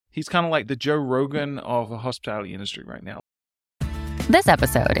He's kind of like the Joe Rogan of the hospitality industry right now. This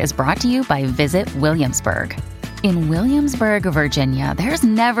episode is brought to you by Visit Williamsburg. In Williamsburg, Virginia, there's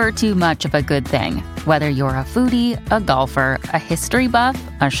never too much of a good thing. Whether you're a foodie, a golfer, a history buff,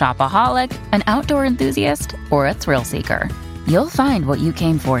 a shopaholic, an outdoor enthusiast, or a thrill seeker, you'll find what you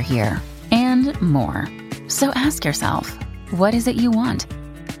came for here and more. So ask yourself, what is it you want?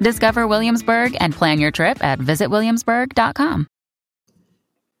 Discover Williamsburg and plan your trip at visitwilliamsburg.com.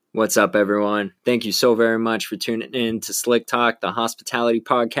 What's up, everyone? Thank you so very much for tuning in to Slick Talk, the hospitality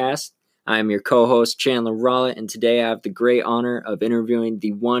podcast. I am your co-host, Chandler Rollett, and today I have the great honor of interviewing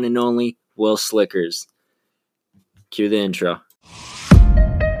the one and only Will Slickers. Cue the intro.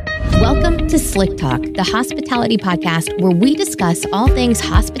 Welcome to Slick Talk, the hospitality podcast where we discuss all things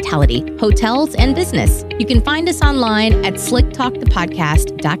hospitality, hotels, and business. You can find us online at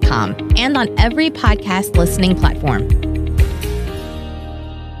slicktalkthepodcast.com and on every podcast listening platform.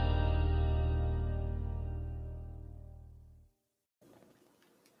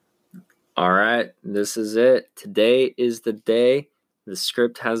 All right, this is it. Today is the day. The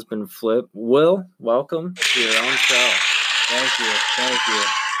script has been flipped. Will, welcome to your own show. Thank you.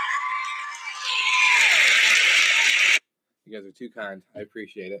 You guys are too kind. I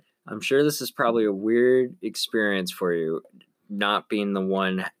appreciate it. I'm sure this is probably a weird experience for you, not being the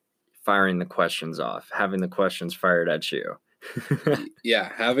one firing the questions off, having the questions fired at you.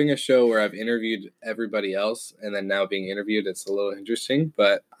 Yeah, having a show where I've interviewed everybody else and then now being interviewed, it's a little interesting,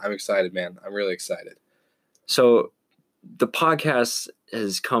 but I'm excited, man. I'm really excited. So the podcast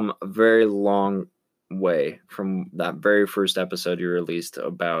has come a very long way from that very first episode you released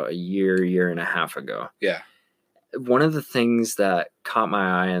about a year and a half ago. Yeah. One of the things that caught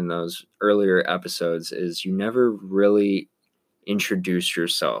my eye in those earlier episodes is you never really introduced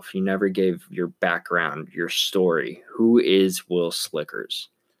yourself. You never gave your background, your story. Who is Will Slickers?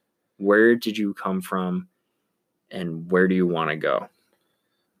 Where did you come from, and where do you want to go?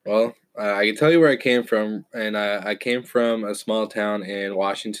 Well, I can tell you where I came from, and I came from a small town in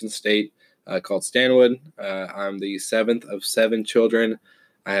Washington State called Stanwood. I'm the seventh of 7 children.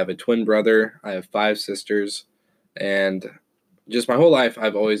 I have a twin brother. I have 5 sisters, and just my whole life,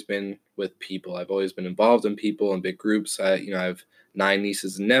 I've always been with people. I've always been involved in people and big groups. I have 9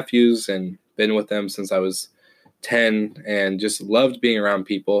 nieces and nephews and been with them since I was 10 and just loved being around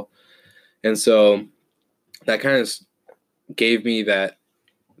people. And so that kind of gave me that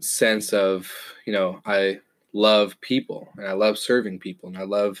sense of, I love people and I love serving people and I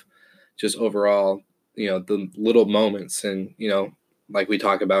love just overall, the little moments and, like we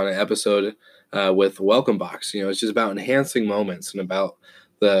talk about in an episode with Welcome Box, it's just about enhancing moments and about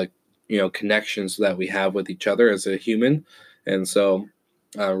the, connections that we have with each other as a human. And so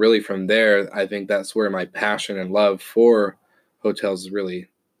really from there, I think that's where my passion and love for hotels really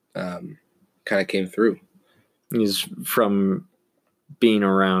kind of came through. Is from being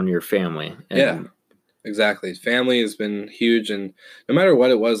around your family. Yeah, exactly. Family has been huge. And no matter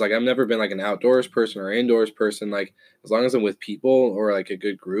what it was, like I've never been like an outdoors person or indoors person. Like as long as I'm with people or like a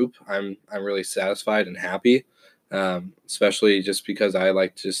good group, I'm really satisfied and happy. Especially just because I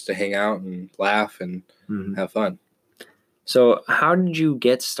like just to hang out and laugh and have fun. So how did you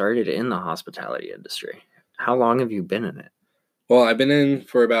get started in the hospitality industry? How long have you been in it? Well, I've been in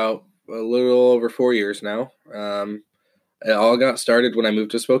for about a little over 4 years now. It all got started when I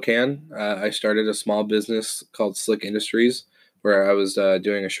moved to Spokane. I started a small business called Slick Industries where I was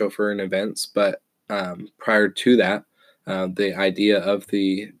doing a chauffeur and events. But prior to that, the idea of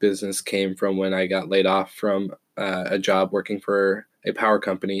the business came from when I got laid off from a job working for a power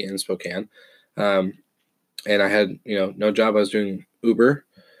company in Spokane. And I had, no job. I was doing Uber.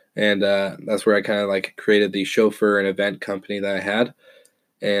 And that's where I kind of like created the chauffeur and event company that I had.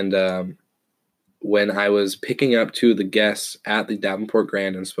 And when I was picking up 2 of the guests at the Davenport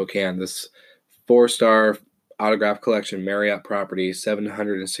Grand in Spokane, this 4-star autograph collection Marriott property,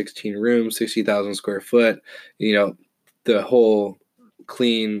 716 rooms, 60,000 square foot, the whole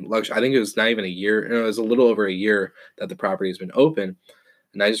clean luxury. I think it was not even a year. It was a little over a year that the property has been open.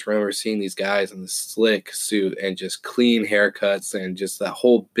 And I just remember seeing these guys in the slick suit and just clean haircuts and just that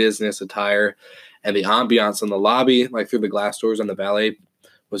whole business attire and the ambiance in the lobby, like through the glass doors on the valet,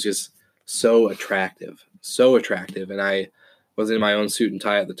 was just so attractive. And I was in my own suit and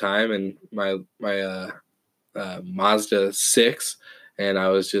tie at the time and my Mazda 6, and I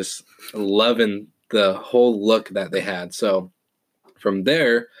was just loving the whole look that they had. So from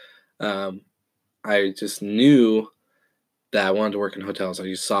there, I just knew that I wanted to work in hotels. I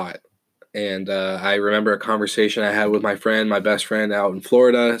just saw it. And I remember a conversation I had with my best friend out in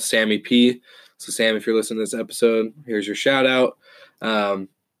Florida, Sammy P. So Sam, if you're listening to this episode, here's your shout out.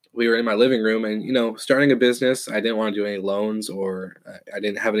 we were in my living room, and, starting a business, I didn't want to do any loans, or I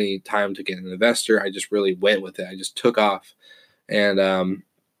didn't have any time to get an investor. I just really went with it. I just took off. And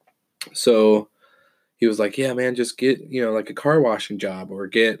so he was like, yeah, man, just get, like a car washing job, or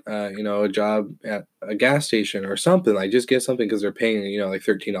get, a job at a gas station or something. Like, just get something, because they're paying, like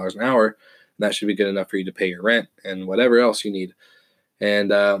 $13 an hour. And that should be good enough for you to pay your rent and whatever else you need.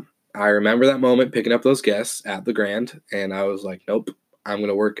 And I remember that moment picking up those guests at the Grand, and I was like, nope, I'm going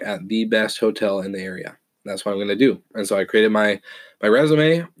to work at the best hotel in the area. That's what I'm going to do. And so I created my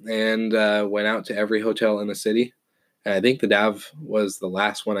resume and went out to every hotel in the city. And I think the DAV was the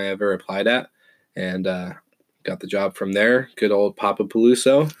last one I ever applied at, and got the job from there. Good old Papa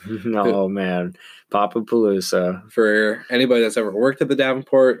Peluso. Oh, man. Papa Peluso. For anybody that's ever worked at the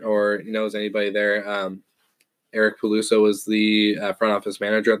Davenport or knows anybody there, Eric Peluso was the front office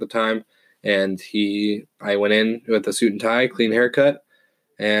manager at the time, and I went in with a suit and tie, clean haircut,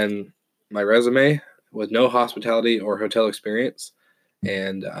 and my resume with no hospitality or hotel experience,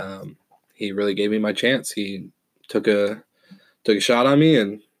 and he really gave me my chance. He took a shot on me,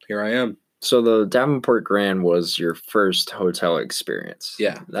 and here I am. So the Davenport Grand was your first hotel experience.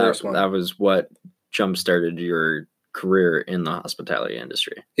 Yeah, first one. That was what jump-started your career in the hospitality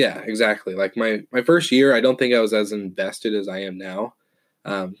industry. Yeah, exactly. Like my first year, I don't think I was as invested as I am now.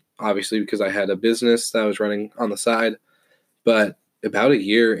 Obviously, because I had a business that I was running on the side. But about a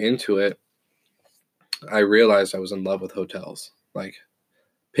year into it, I realized I was in love with hotels. Like,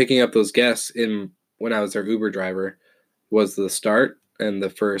 picking up those guests when I was their Uber driver was the start and the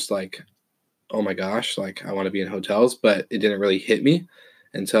first, like, oh my gosh, like, I want to be in hotels. But it didn't really hit me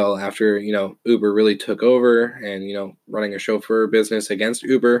until after, Uber really took over, and, running a chauffeur business against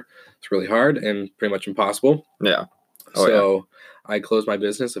Uber, it's really hard and pretty much impossible. Yeah. I closed my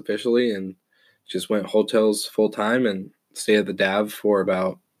business officially and just went hotels full time and stayed at the DAV for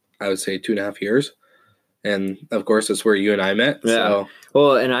about, I would say, 2.5 years. And of course, that's where you and I met. Yeah. So.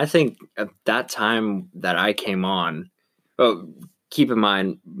 Well, and I think at that time that I came on, keep in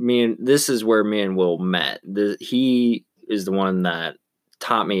mind, this is where me and Will met. He is the one that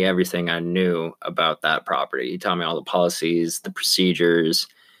taught me everything I knew about that property. He taught me all the policies, the procedures,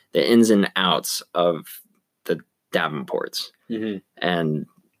 the ins and outs of the Davenports. Mm-hmm. And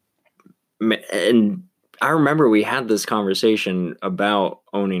I remember we had this conversation about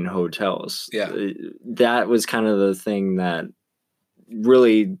owning hotels. Yeah. That was kind of the thing that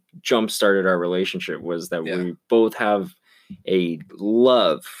really jump-started our relationship, was that we both have a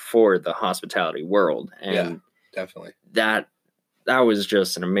love for the hospitality world. And yeah, definitely. That was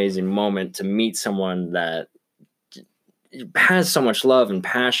just an amazing moment to meet someone that has so much love and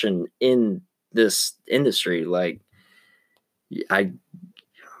passion in this industry. Like, it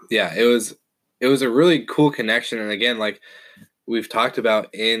was a really cool connection. And again, like we've talked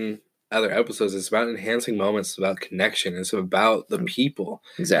about in other episodes, it's about enhancing moments, it's about connection. It's about the people.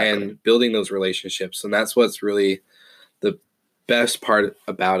 Exactly. And building those relationships. And that's what's really the best part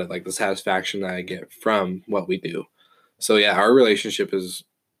about it, like the satisfaction that I get from what we do. So yeah, our relationship has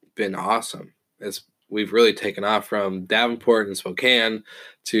been awesome. We've really taken off from Davenport and Spokane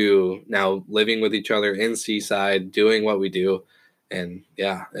to now living with each other in Seaside, doing what we do. And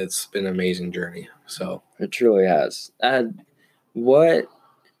yeah, it's been an amazing journey. So it truly has. What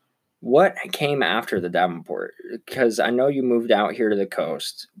came after the Davenport? Because I know you moved out here to the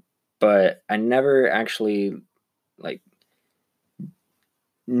coast, but I never actually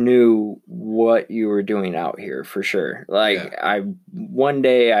knew what you were doing out here for sure. One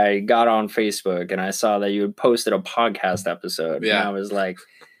day I got on Facebook and I saw that you had posted a podcast episode. Yeah. And I was like,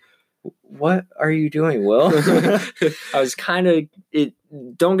 what are you doing, Will? I was kind of it.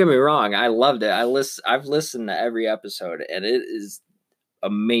 Don't get me wrong. I loved it. I've listened to every episode, and it is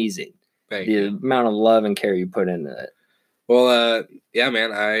amazing. Thank the you. amount of love and care you put into it. Well, yeah,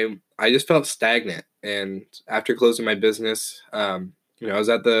 man, I just felt stagnant. And after closing my business, I was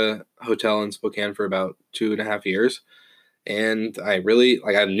at the hotel in Spokane for about 2.5 years. And I really,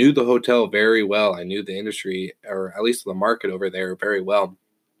 I knew the hotel very well. I knew the industry, or at least the market over there, very well.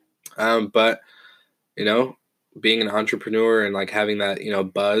 But, being an entrepreneur and having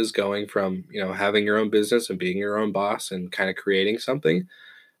that, buzz going from, having your own business and being your own boss and kind of creating something,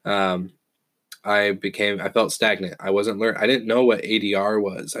 I felt stagnant. I I didn't know what ADR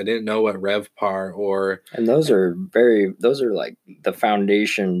was. I didn't know what RevPAR and those are like the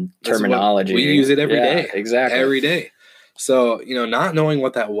foundation terminology. We use it every day. Exactly. Every day. So, not knowing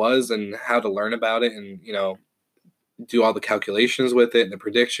what that was and how to learn about it and, do all the calculations with it and the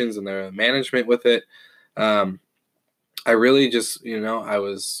predictions and the management with it. I really just,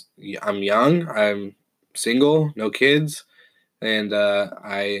 I'm young, I'm single, no kids. And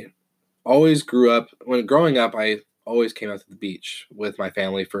I always growing up, I always came out to the beach with my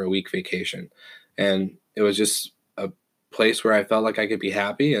family for a week vacation. And it was just a place where I felt like I could be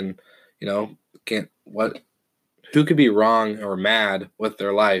happy and, who could be wrong or mad with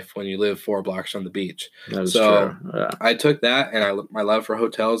their life when you live 4 blocks from the beach? That is true. Yeah. I took that and my love for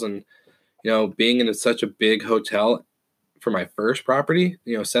hotels and, being in such a big hotel for my first property,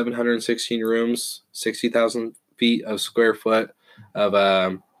 716 rooms, 60,000 feet of square foot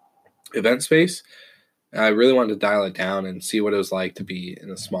of event space. I really wanted to dial it down and see what it was like to be in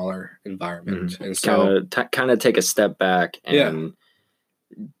a smaller environment. And so kind of take a step back and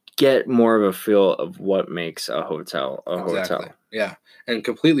get more of a feel of what makes a hotel a hotel. Yeah. And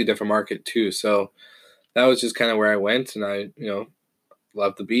completely different market too. So that was just kind of where I went, and I,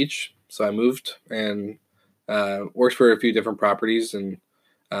 loved the beach. So I moved and worked for a few different properties and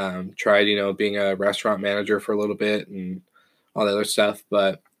tried, being a restaurant manager for a little bit and all the other stuff.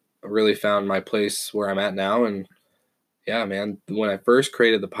 But I really found my place where I'm at now. And yeah, man, when I first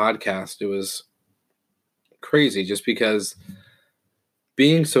created the podcast, it was crazy just because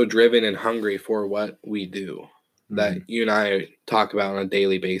being so driven and hungry for what we do that you and I talk about on a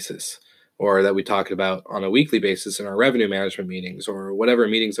daily basis, or that we talk about on a weekly basis in our revenue management meetings or whatever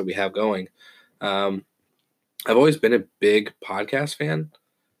meetings that we have going. I've always been a big podcast fan.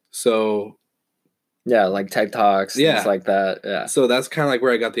 So yeah, like TED Talks, things like that. Yeah. So that's kind of like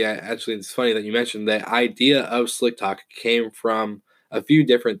where I got actually, it's funny that you mentioned the idea of Slick Talk came from a few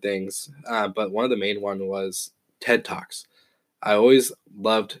different things. But one of the main one was TED Talks. I always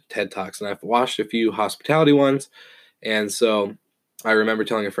loved TED Talks, and I've watched a few hospitality ones. And so I remember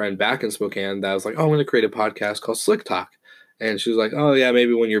telling a friend back in Spokane that I was like, oh, I'm going to create a podcast called Slick Talk. And she was like, oh yeah,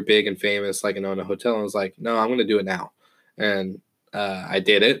 maybe when you're big and famous, like, own a hotel. And I was like, no, I'm going to do it now. And I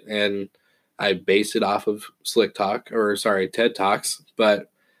did it, and I based it off of TED Talks,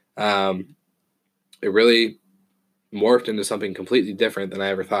 but it really morphed into something completely different than I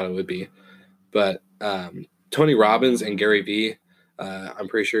ever thought it would be. But Tony Robbins and Gary Vee, I'm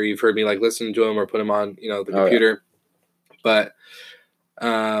pretty sure you've heard me listen to them or put them on, the computer. But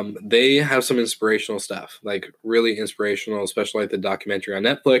they have some inspirational stuff, really inspirational, especially the documentary on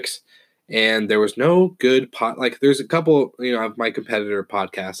Netflix. And there was no good there's a couple, of my competitor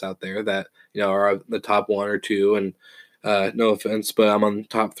podcasts out there that, are the top 1 or 2. And no offense, but I'm on the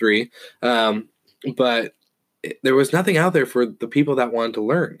top 3. But there was nothing out there for the people that wanted to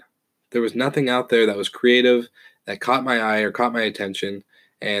learn. There was nothing out there that was creative, that caught my eye or caught my attention,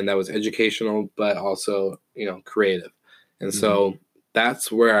 and that was educational, but also, creative. And so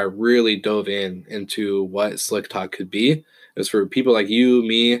that's where I really dove into what Slick Talk could be. It was for people like you,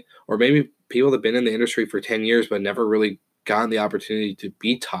 me, or maybe people that have been in the industry for 10 years, but never really gotten the opportunity to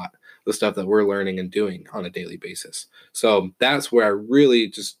be taught the stuff that we're learning and doing on a daily basis. So that's where I really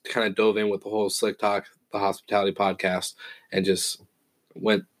just kind of dove in with the whole Slick Talk, the hospitality podcast, and just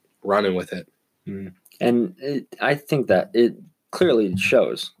went running with it. And I think that it clearly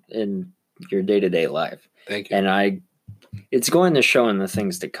shows in your day-to-day life. Thank you. And it's going to show in the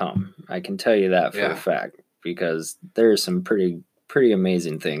things to come. I can tell you that for a fact, because there are some pretty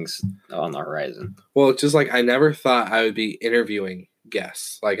amazing things on the horizon. Well, just I never thought I would be interviewing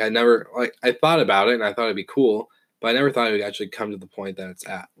guests. I thought about it and I thought it'd be cool, but I never thought it would actually come to the point that it's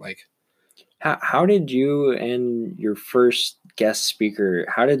at. How did you and your first guest speaker,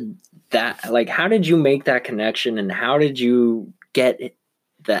 how did you make that connection, and how did you get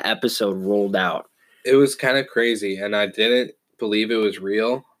the episode rolled out? It was kind of crazy, and I didn't believe it was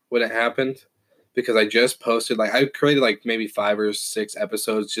real when it happened, because I just posted, I created maybe 5 or 6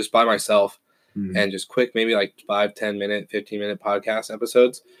 episodes just by myself, and just quick, maybe 5, 10 minute, 15 minute podcast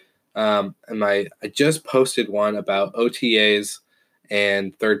episodes. And I just posted one about OTAs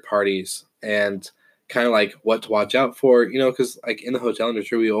and third parties, and kind of what to watch out for, because in the hotel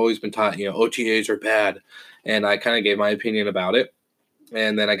industry, we've always been taught, OTAs are bad. And I kind of gave my opinion about it.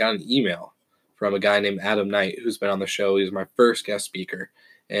 And then I got an email from a guy named Adam Knight, who's been on the show. He was my first guest speaker.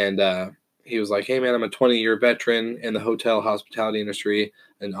 And he was like, hey, man, I'm a 20-year veteran in the hotel hospitality industry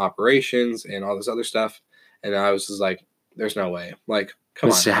and operations and all this other stuff. And I was just like, there's no way. Come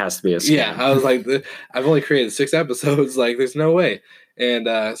this on. It has to be a scam. Yeah, I was like, I've only created 6 episodes. There's no way.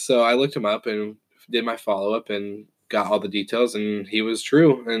 And so I looked him up and did my follow-up and got all the details, and he was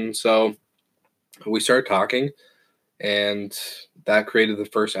true. And so we started talking, and that created the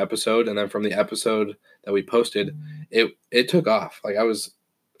first episode. And then from the episode that we posted, it took off. I was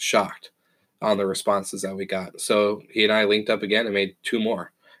shocked on the responses that we got. So he and I linked up again and made 2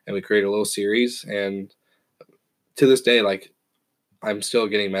 more, and we created a little series. And to this day, I'm still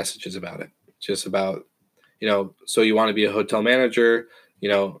getting messages about it, just about, so you want to be a hotel manager,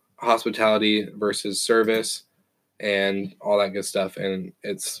 hospitality versus service and all that good stuff. And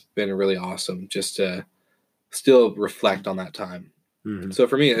it's been really awesome just to still reflect on that time. Mm-hmm. So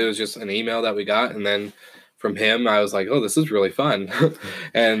for me, it was just an email that we got. And then from him, I was like, oh, this is really fun.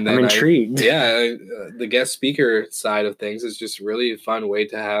 And then I'm intrigued. The guest speaker side of things is just really a fun way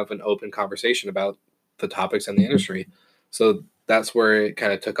to have an open conversation about the topics in the industry. So that's where it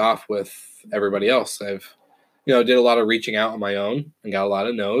kind of took off with everybody else. I've, did a lot of reaching out on my own and got a lot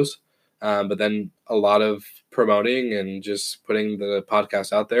of no's, but then a lot of promoting and just putting the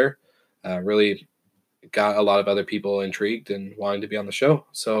podcast out there really got a lot of other people intrigued and wanting to be on the show.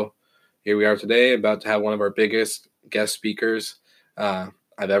 So here we are today, about to have one of our biggest guest speakers I've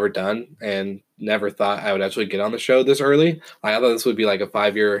ever done, and never thought I would actually get on the show this early. I thought this would be like a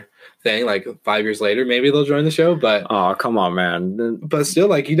 5-year thing, like 5 years later, maybe they'll join the show. But oh, come on, man. But still,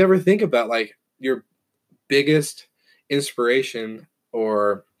 like, you never think about like your biggest inspiration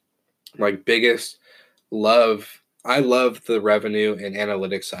or like biggest love. I love the revenue and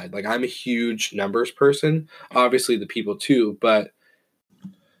analytics side. Like, I'm a huge numbers person, obviously the people too, but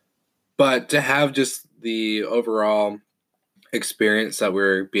to have just the overall experience that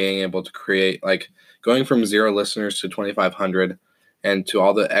we're being able to create, like going from 0 listeners to 2,500 and to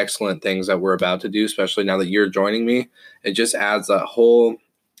all the excellent things that we're about to do, especially now that you're joining me, it just adds a whole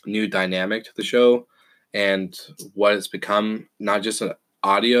new dynamic to the show and what it's become, not just an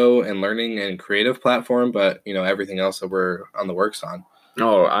audio and learning and creative platform, but everything else that we're on the works on.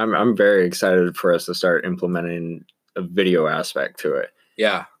 Oh, I'm very excited for us to start implementing a video aspect to it.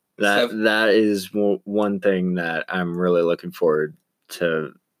 Yeah. That is one thing that I'm really looking forward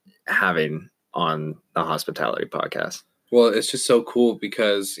to having on the hospitality podcast. Well, it's just so cool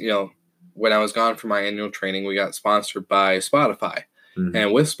because, when I was gone for my annual training, we got sponsored by Spotify. Mm-hmm.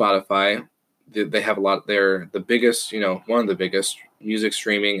 And with Spotify, they have they're the biggest, one of the biggest music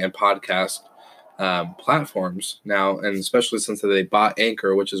streaming and podcast platforms now. And especially since they bought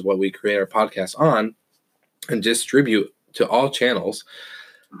Anchor, which is what we create our podcast on and distribute to all channels.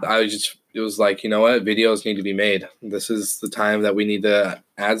 It was like, videos need to be made. This is the time that we need to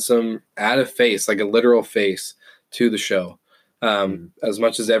add a face, like a literal face to the show. As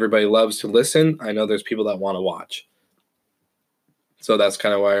much as everybody loves to listen, I know there's people that want to watch. So that's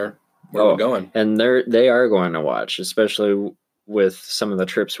kind of where we're going. And they are going to watch, especially with some of the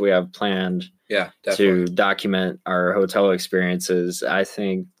trips we have planned. Yeah, definitely. To document our hotel experiences. I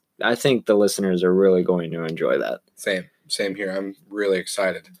think the listeners are really going to enjoy that. Same here. I'm really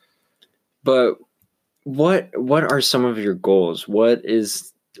excited. But what are some of your goals? What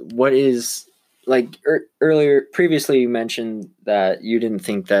is like previously you mentioned that you didn't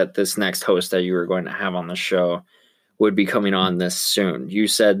think that this next host that you were going to have on the show would be coming on this soon. You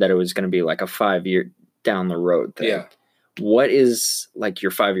said that it was going to be like a 5-year down the road thing. Yeah. What is like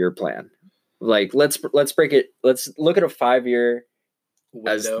your 5-year plan? Like, let's break it. Let's look at a 5-year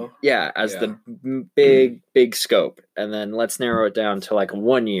window. As the big scope, and then let's narrow it down to like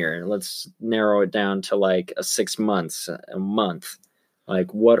 1 year. Let's narrow it down to like a 6 months, a month.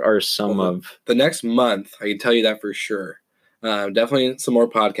 Like, what are some of the next month? I can tell you that for sure. Definitely some more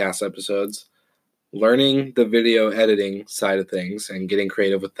podcast episodes, learning the video editing side of things and getting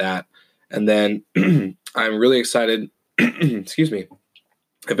creative with that. And then I'm really excited. Excuse me.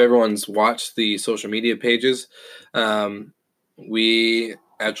 If everyone's watched the social media pages, we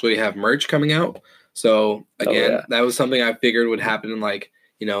actually have merch coming out. So again, that was something I figured would happen in like,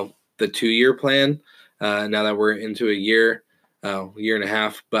 the 2-year plan. Now that we're into a year and a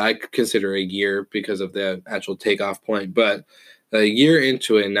half, but I consider a year because of the actual takeoff point. But a year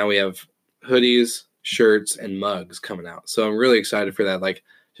into it, and now we have hoodies, shirts, and mugs coming out. So I'm really excited for that. Like,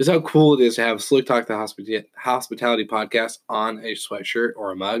 just how cool it is to have Slick Talk, the hospitality podcast, on a sweatshirt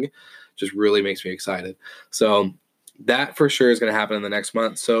or a mug. Just really makes me excited. So that for sure is going to happen in the next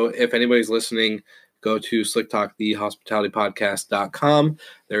month. So if anybody's listening, go to slicktalkthehospitalitypodcast.com.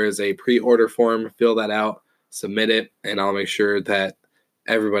 There is a pre-order form. Fill that out, submit it, and I'll make sure that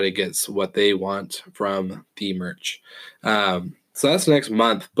everybody gets what they want from the merch. So that's next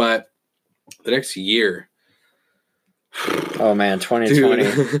month, but the next year. Oh man, 2020.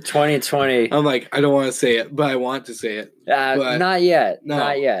 Dude. 2020. I'm like, I don't want to say it, but I want to say it. Not yet. No,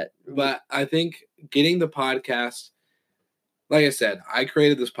 not yet. But I think getting the podcast, like I said, I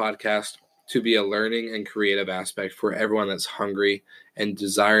created this podcast to be a learning and creative aspect for everyone that's hungry and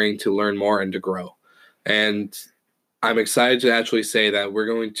desiring to learn more and to grow. And I'm excited to actually say that we're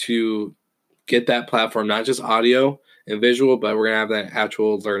going to get that platform, not just audio and visual, but we're going to have that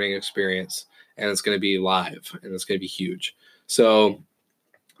actual learning experience. And it's going to be live, and it's going to be huge. So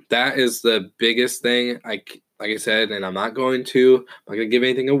that is the biggest thing. Like I said, and I'm not going to give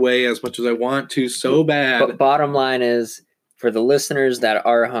anything away as much as I want to so bad. But bottom line is, for the listeners that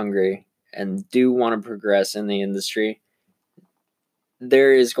are hungry and do want to progress in the industry,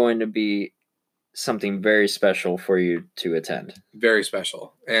 there is going to be something very special for you to attend. Very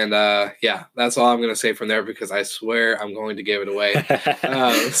special. And yeah, that's all I'm going to say from there, because I swear I'm going to give it away.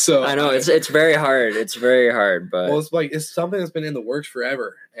 So I know it's very hard. It's very hard, but well, it's something that's been in the works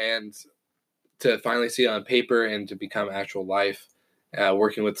forever, and to finally see it on paper and to become actual life,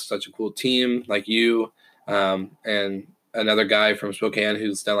 working with such a cool team like you, and another guy from Spokane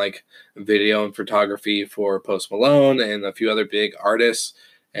who's done like video and photography for Post Malone and a few other big artists.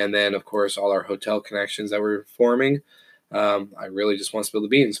 And then, of course, all our hotel connections that we're forming. I really just want to spill the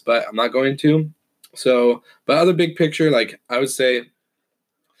beans, but I'm not going to. So, but other big picture, like I would say,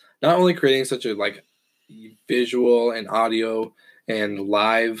 not only creating such a like visual and audio and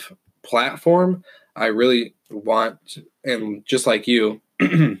live platform, I really want, and just like you,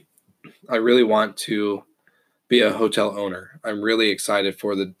 I really want to be a hotel owner. I'm really excited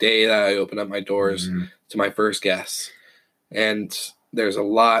for the day that I open up my doors to my first guests. And there's a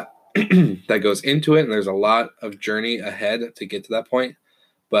lot that goes into it, and there's a lot of journey ahead to get to that point.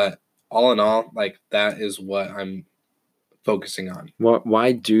 But all in all, like that is what I'm focusing on.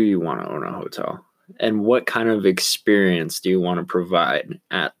 why do you want to own a hotel? And what kind of experience do you want to provide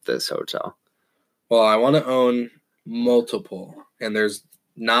at this hotel? Well, I want to own multiple, and there's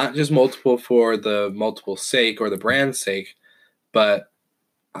not just multiple for the multiple sake or the brand's sake, but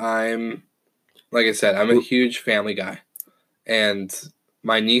like I said, I'm a huge family guy. And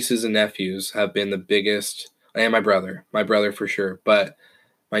my nieces and nephews have been the biggest, and my brother for sure. But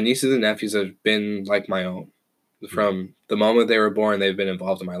my nieces and nephews have been like my own. From the moment they were born, they've been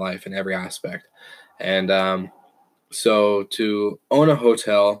involved in my life in every aspect. And so to own a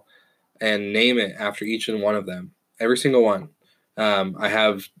hotel and name it after each and one of them, every single one, I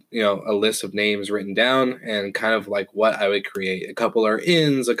have, a list of names written down and kind of like what I would create. A couple are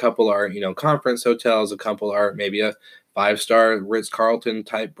inns, a couple are, conference hotels, a couple are maybe a 5-star Ritz-Carlton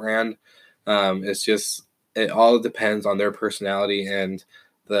type brand. It all depends on their personality and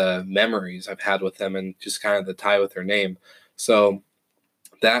the memories I've had with them and just kind of the tie with their name. So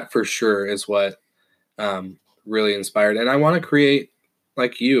that for sure is what really inspired. And I want to create,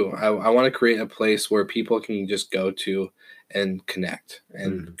 like you, I want to create a place where people can just go to and connect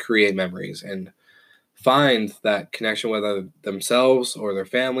and create memories and find that connection, whether themselves or their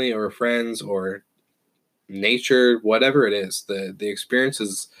family or friends or nature, whatever it is. The experience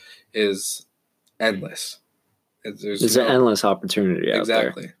is endless. There's an endless opportunity out there.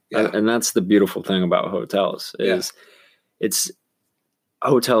 Exactly. Yeah. And that's the beautiful thing about hotels is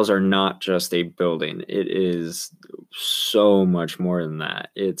hotels are not just a building. It is so much more than that.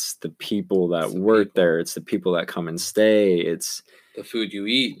 It's the people that work there. It's the people that come and stay. It's the food you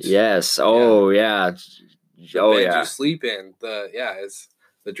eat. Yes. Oh yeah. The bed you sleep in. It's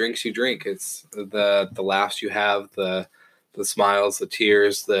the drinks you drink. It's the laughs you have, the smiles, the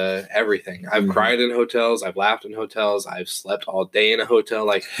tears, the everything. I've cried in hotels. I've laughed in hotels. I've slept all day in a hotel.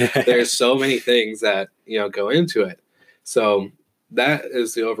 Like there's so many things that, go into it. So that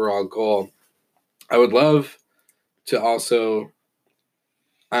is the overall goal. I would love to also,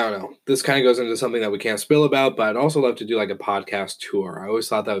 I don't know, this kind of goes into something that we can't spill about, but I'd also love to do like a podcast tour. I always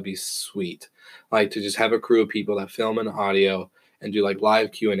thought that would be sweet. Like to just have a crew of people that film an audio and do like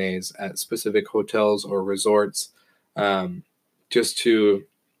live Q&As at specific hotels or resorts, just to,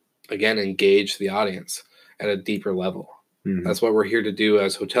 again, engage the audience at a deeper level. That's what we're here to do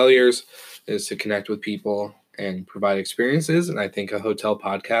as hoteliers, is to connect with people and provide experiences. And I think a hotel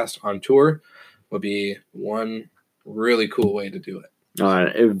podcast on tour would be one really cool way to do it.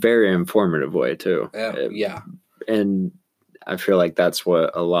 A very informative way too. Yeah. And I feel like that's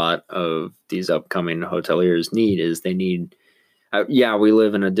what a lot of these upcoming hoteliers need is they need, we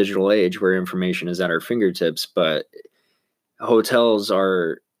live in a digital age where information is at our fingertips, but hotels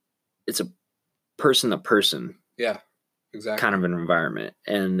it's a person to person. Yeah, exactly. Kind of an environment.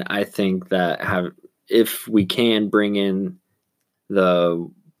 And I think that if we can bring in the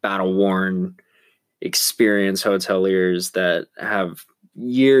battle-worn, experienced hoteliers that have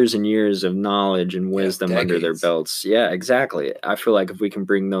years and years of knowledge and wisdom under their belts. Yeah, exactly. I feel like if we can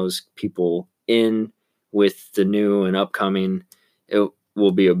bring those people in with the new and upcoming, it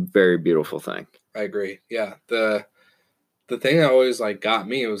will be a very beautiful thing. I agree. Yeah. The thing that always got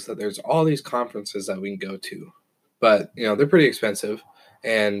me was that there's all these conferences that we can go to, but they're pretty expensive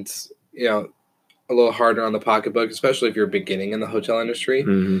and a little harder on the pocketbook, especially if you're beginning in the hotel industry.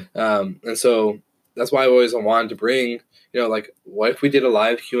 And so that's why I always wanted to bring, like, what if we did a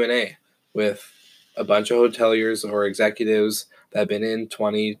live Q&A with a bunch of hoteliers or executives that have been in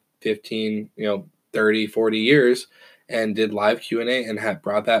 20, 15, 30, 40 years and did live Q&A and had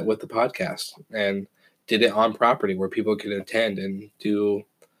brought that with the podcast and did it on property where people could attend and do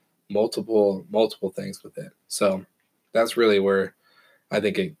multiple things with it. So that's really where I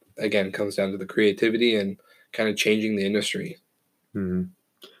think it, again, comes down to the creativity and kind of changing the industry. Mm-hmm.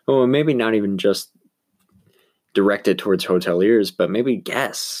 Well, maybe not even just directed towards hoteliers, but maybe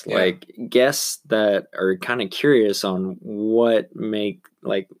guests, like guests that are kind of curious on what makes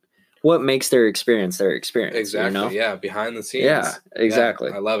their experience Exactly. Yeah. Behind the scenes. Yeah, exactly.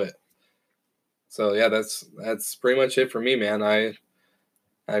 Yeah, I love it. So yeah, that's pretty much it for me, man.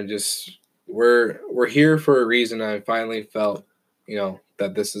 I just, we're here for a reason. I finally felt,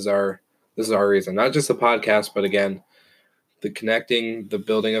 that this is our reason, not just the podcast, but again, the connecting, the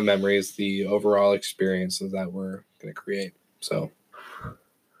building of memories, the overall experiences that we're going to create. So,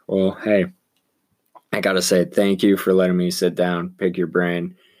 well, hey, I got to say thank you for letting me sit down, pick your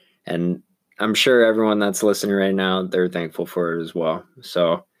brain. And I'm sure everyone that's listening right now, they're thankful for it as well.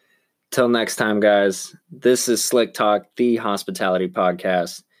 So till next time, guys, this is Slick Talk, the hospitality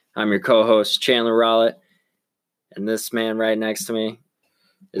podcast. I'm your co-host, Chandler Rowlett. And this man right next to me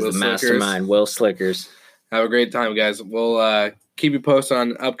is the mastermind, Will Slickers. Have a great time, guys. We'll keep you posted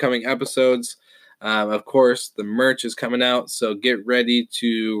on upcoming episodes. Of course, the merch is coming out, so get ready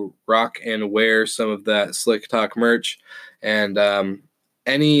to rock and wear some of that Slick Talk merch. And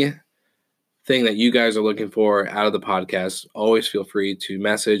anything that you guys are looking for out of the podcast, always feel free to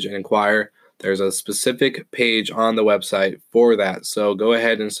message and inquire. There's a specific page on the website for that, so go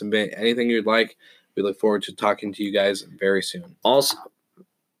ahead and submit anything you'd like. We look forward to talking to you guys very soon. Also,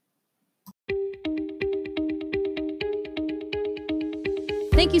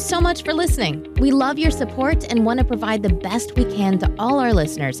 thank you so much for listening. We love your support and want to provide the best we can to all our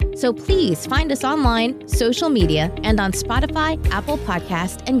listeners. So please find us online, social media, and on Spotify, Apple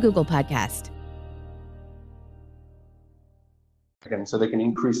Podcast, and Google Podcast. Again, so they can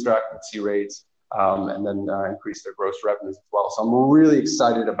increase their occupancy rates and then increase their gross revenues as well. So I'm really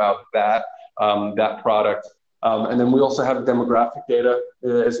excited about that product. And then we also have demographic data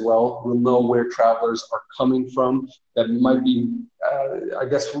as well. We'll know where travelers are coming from. That might be, I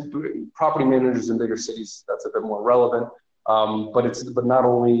guess, property managers in bigger cities, that's a bit more relevant. But not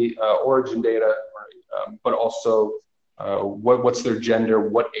only origin data, but also what's their gender,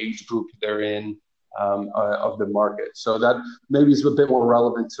 what age group they're in of the market. So that maybe is a bit more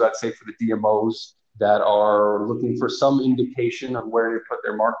relevant to, I'd say, for the DMOs that are looking for some indication of where to put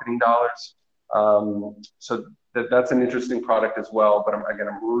their marketing dollars. So that's an interesting product as well. But I'm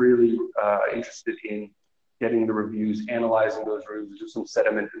really interested in getting the reviews, analyzing those reviews, do some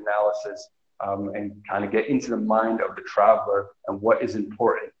sentiment analysis, and kind of get into the mind of the traveler and what is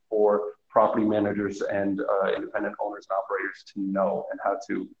important for property managers and independent owners and operators to know and how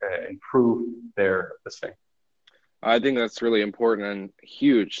to improve their listing. I think that's really important and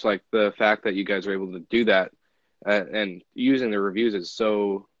huge. Like the fact that you guys are able to do that and using the reviews is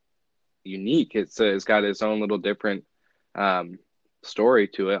so unique. It's got its own little different story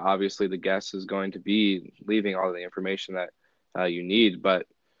to it. Obviously, the guest is going to be leaving all the information that you need. But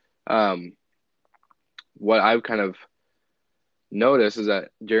what I've kind of noticed is that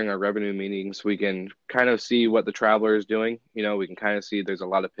during our revenue meetings, we can kind of see what the traveler is doing. We can kind of see there's a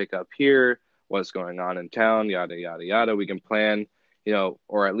lot of pickup here, what's going on in town, yada, yada, yada. We can plan,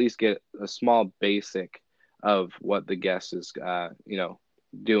 or at least get a small basic of what the guest is,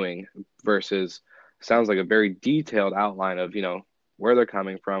 doing versus sounds like a very detailed outline of, where they're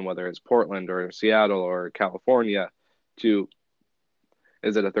coming from, whether it's Portland or Seattle or California to,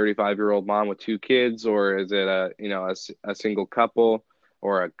 is it a 35-year-old mom with 2 kids, or is it a single couple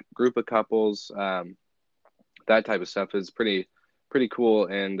or a group of couples? That type of stuff is pretty cool.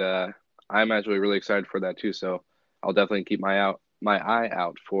 And I'm actually really excited for that too. So I'll definitely keep my eye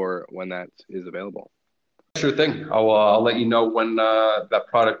out for when that is available. Sure thing. I'll let you know when that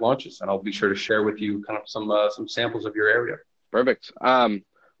product launches, and I'll be sure to share with you kind of some samples of your area. Perfect.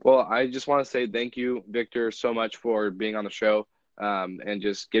 Well, I just want to say thank you, Victor, so much for being on the show and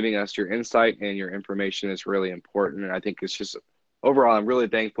just giving us your insight and your information is really important. And I think it's just overall, I'm really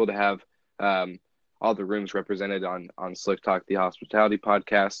thankful to have all the rooms represented on Slick Talk, the hospitality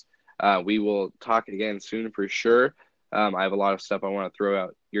podcast. We will talk again soon for sure. I have a lot of stuff I want to throw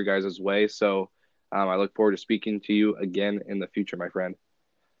out your guys' way. So I look forward to speaking to you again in the future, my friend.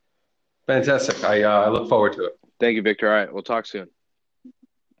 Fantastic. I look forward to it. Thank you, Victor. All right. We'll talk soon.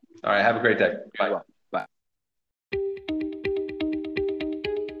 All right. Have a great day. Bye. Bye.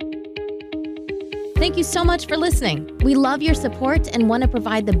 Thank you so much for listening. We love your support and want to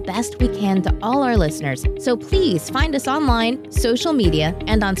provide the best we can to all our listeners. So please find us online, social media,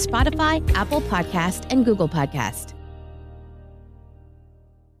 and on Spotify, Apple Podcast, and Google Podcast.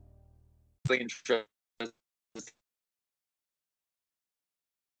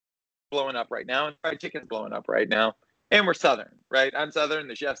 Blowing up right now, and fried chicken's blowing up right now. And we're Southern, right? I'm Southern,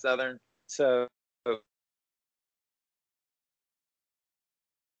 the chef's Southern. So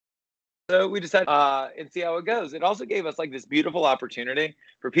we decided and see how it goes. It also gave us like this beautiful opportunity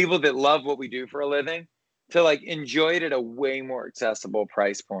for people that love what we do for a living to like enjoy it at a way more accessible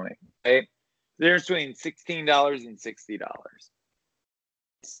price point, right? There's between $16 and $60.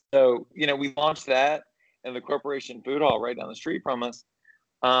 So, you know, we launched that in the Corporation Food Hall right down the street from us.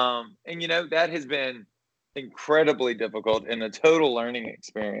 And, you know, that has been incredibly difficult and a total learning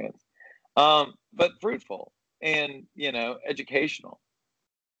experience, but fruitful and, you know, educational.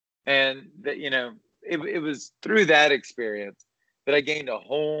 And that, you know, it was through that experience that I gained a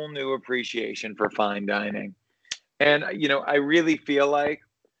whole new appreciation for fine dining. And, you know, I really feel like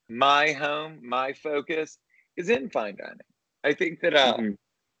my home, my focus is in fine dining. I think that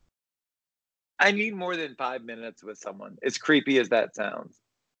I need more than 5 minutes with someone, as creepy as that sounds.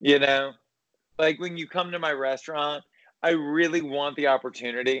 You know, like when you come to my restaurant, I really want the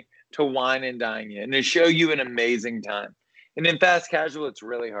opportunity to wine and dine you and to show you an amazing time. And in fast casual, it's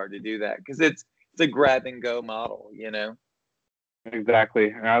really hard to do that because it's a grab and go model, you know? Exactly.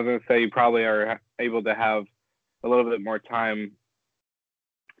 And I was going to say, you probably are able to have a little bit more time.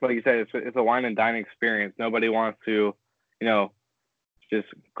 Like you said, it's a wine and dine experience. Nobody wants to, you know, just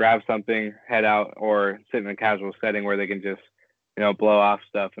grab something, head out, or sit in a casual setting where they can just, you know, blow off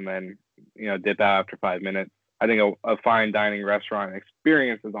stuff and then, you know, dip out after 5 minutes. I think a fine dining restaurant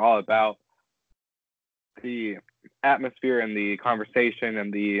experience is all about the atmosphere and the conversation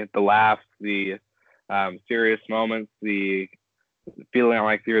and the laughs, the serious moments, the feeling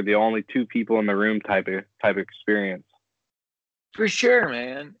like you're the only two people in the room type of experience. For sure,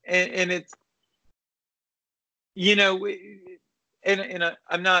 man. And it's, you know, and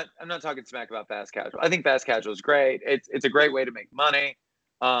I'm not talking smack about fast casual. I think fast casual is great. It's a great way to make money.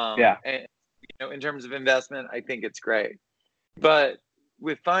 Yeah. And, you know, in terms of investment, I think it's great. But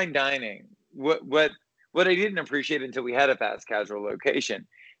with fine dining, what I didn't appreciate until we had a fast casual location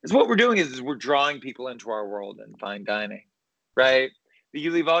is what we're doing is we're drawing people into our world in fine dining, right?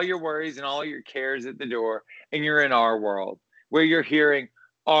 You leave all your worries and all your cares at the door, and you're in our world where you're hearing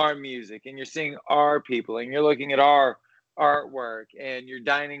our music and you're seeing our people and you're looking at our artwork and you're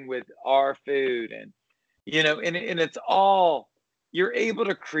dining with our food, and you know, and it's all, you're able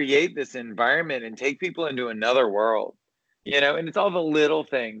to create this environment and take people into another world, you know, and it's all the little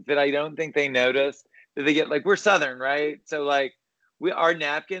things that I don't think they notice that they get. Like, we're Southern, right? So like our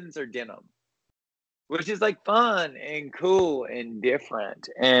napkins are denim, which is like fun and cool and different.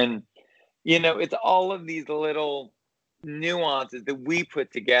 And, you know, it's all of these little nuances that we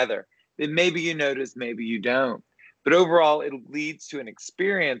put together that maybe you notice, maybe you don't. But overall, it leads to an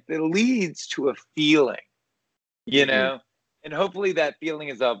experience that leads to a feeling, you know, and hopefully that feeling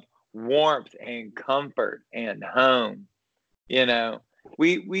is of warmth and comfort and home. You know,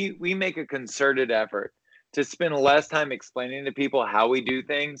 we make a concerted effort to spend less time explaining to people how we do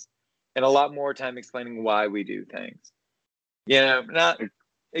things and a lot more time explaining why we do things. You know, not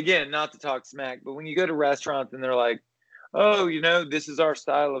to talk smack, but when you go to restaurants and they're like, oh, you know, this is our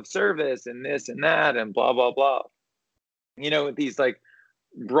style of service and this and that and blah, blah, blah. You know, with these like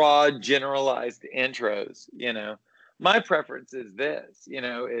broad generalized intros, you know, my preference is this, you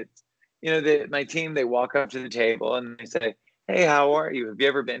know, it's, you know, my team, they walk up to the table and they say, hey, how are you? Have you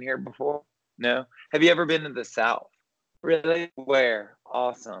ever been here before? No. Have you ever been to the South? Really? Where?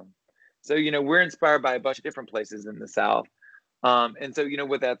 Awesome. So, you know, we're inspired by a bunch of different places in the South. And so, you know,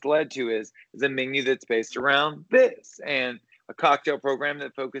 what that's led to is a menu that's based around this and a cocktail program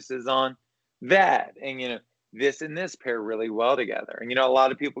that focuses on that. And, you know, this and this pair really well together. And, you know, a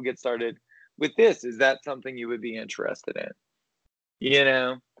lot of people get started with this. Is that something you would be interested in? You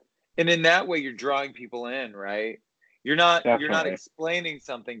know, and in that way, you're drawing people in, right? You're not explaining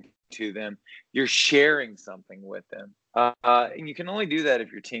something to them. You're sharing something with them. And you can only do that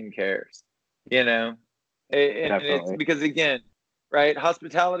if your team cares, you know, and it's because, again, right,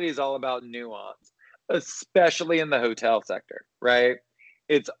 hospitality is all about nuance, especially in the hotel sector, right?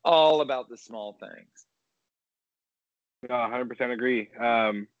 It's all about the small things. No, 100% agree.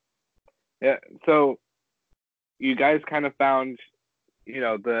 Yeah. So you guys kind of found, you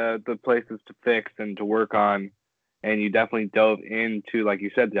know, the places to fix and to work on, and you definitely dove into, like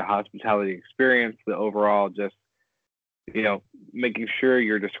you said, the hospitality experience, the overall just, you know, making sure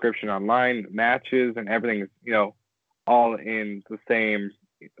your description online matches and everything is, you know, all in the same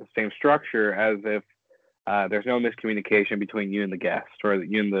structure, as if there's no miscommunication between you and the guest, or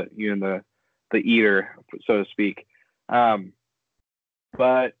you and the eater, so to speak.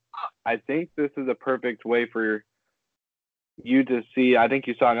 But I think this is a perfect way for you to see. I think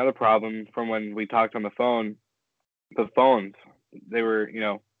you saw another problem from when we talked on the phone. The phones, they were, you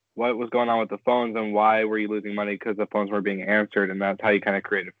know, what was going on with the phones and why were you losing money? Because the phones weren't being answered, and that's how you kind of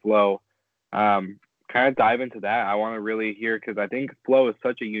created Flow. Kind of dive into that. I want to really hear, because I think Flow is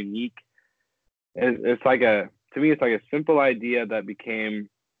such a unique, it's like to me, it's like a simple idea that became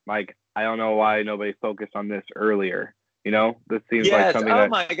like, I don't know why nobody focused on this earlier. You know, this seems like something oh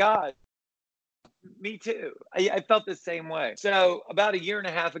my God. Me too. I felt the same way. So about 1.5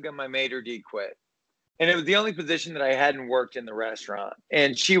 years ago, my maitre d' quit. And it was the only position that I hadn't worked in the restaurant.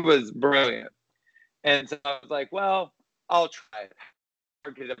 And she was brilliant. And so I was like, well, I'll try it. How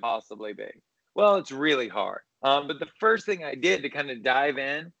hard could it possibly be? Well, it's really hard. But the first thing I did to kind of dive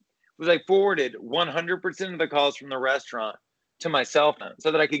in was I forwarded 100% of the calls from the restaurant to my cell phone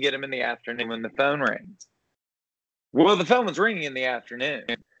so that I could get them in the afternoon when the phone rings. Well, the phone was ringing in the afternoon,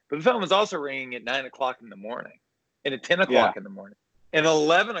 but the phone was also ringing at 9 o'clock in the morning, and at 10 o'clock in the morning, and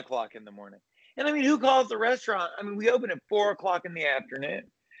 11 o'clock in the morning. And I mean, who calls the restaurant? I mean, we open at 4 o'clock in the afternoon.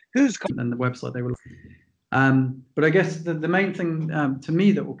 Who's calling? And the website they will. But I guess the main thing to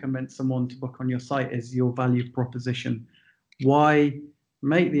me that will convince someone to book on your site is your value proposition. Why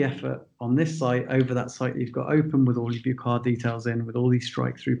make the effort on this site over that site that you've got open with all of your car details in, with all these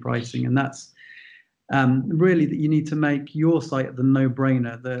strike-through pricing? And that's really that you need to make your site the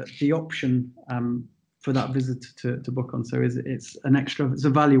no-brainer, the option for that visitor to book on. So it's an extra, it's a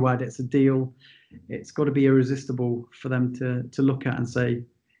value add, it's a deal. It's got to be irresistible for them to look at and say,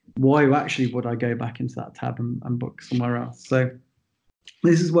 why actually would I go back into that tab and book somewhere else? So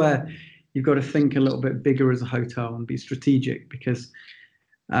this is where you've got to think a little bit bigger as a hotel and be strategic, because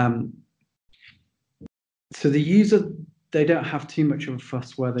so the user, they don't have too much of a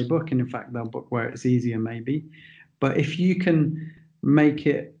fuss where they book, and in fact they'll book where it's easier maybe. But if you can make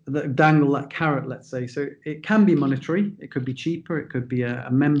it, dangle that carrot, let's say, so it can be monetary, it could be cheaper, it could be a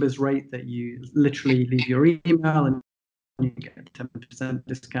member's rate that you literally leave your email and you get a 10%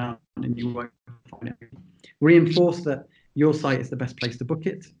 discount and you won't find it. Reinforce that your site is the best place to book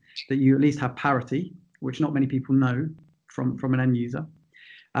it, that you at least have parity, which not many people know from an end user.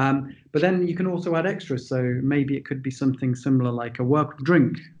 But then you can also add extras. So maybe it could be something similar like a welcome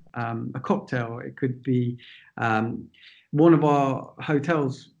drink, a cocktail. It could be one of our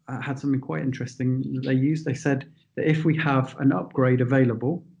hotels had something quite interesting that they used. They said that if we have an upgrade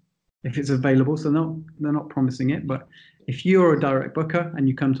available, if it's available, so they're not promising it, but if you're a direct booker and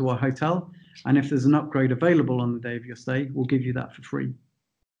you come to our hotel, and if there's an upgrade available on the day of your stay, we'll give you that for free.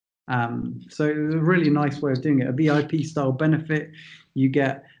 So it's a really nice way of doing it. A VIP style benefit, you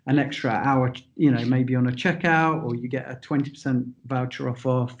get an extra hour, maybe on a checkout, or you get a 20% voucher off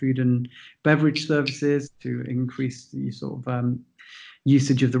our food and beverage services to increase the sort of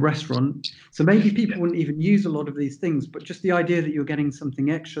usage of the restaurant. So maybe people wouldn't even use a lot of these things, but just the idea that you're getting something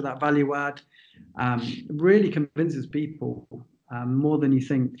extra, that value add, really convinces people more than you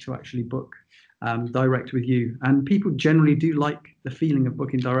think to actually book direct with you. And people generally do like the feeling of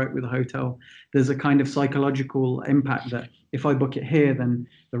booking direct with a hotel. There's a kind of psychological impact that if I book it here, then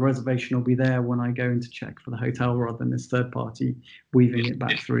the reservation will be there when I go in to check for the hotel, rather than this third party weaving it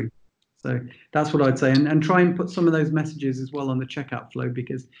back through. So that's what I'd say. And try and put some of those messages as well on the checkout flow,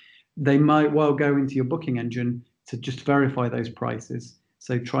 because they might well go into your booking engine to just verify those prices.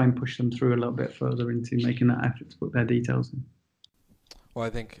 So try and push them through a little bit further into making that effort to put their details in. Well, I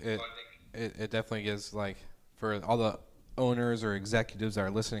think it definitely gives, like, for all the owners or executives that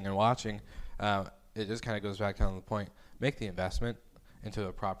are listening and watching, it just kind of goes back down to the point. Make the investment into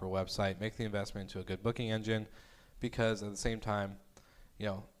a proper website. Make the investment into a good booking engine, because at the same time,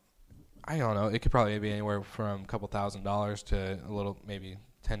 I don't know, it could probably be anywhere from a couple $1,000s to a little, maybe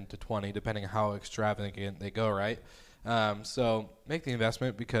 10 to 20, depending on how extravagant they go, right? So make the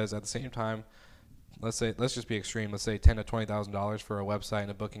investment, because at the same time, let's just be extreme. Let's say $10,000 to $20,000 for a website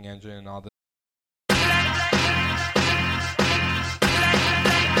and a booking engine and all this.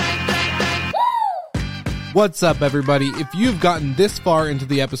 What's up, everybody? If you've gotten this far into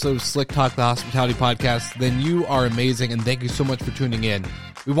the episode of Slick Talk, the Hospitality Podcast, then you are amazing, and thank you so much for tuning in.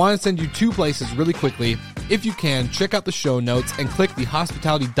 We want to send you two places really quickly. If you can, check out the show notes and click the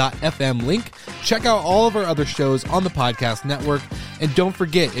hospitality.fm link. Check out all of our other shows on the podcast network. And don't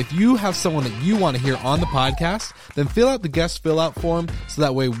forget, if you have someone that you want to hear on the podcast, then fill out the guest fill out form so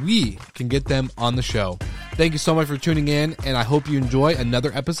that way we can get them on the show. Thank you so much for tuning in, and I hope you enjoy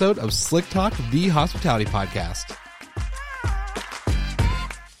another episode of Slick Talk, the Hospitality Podcast.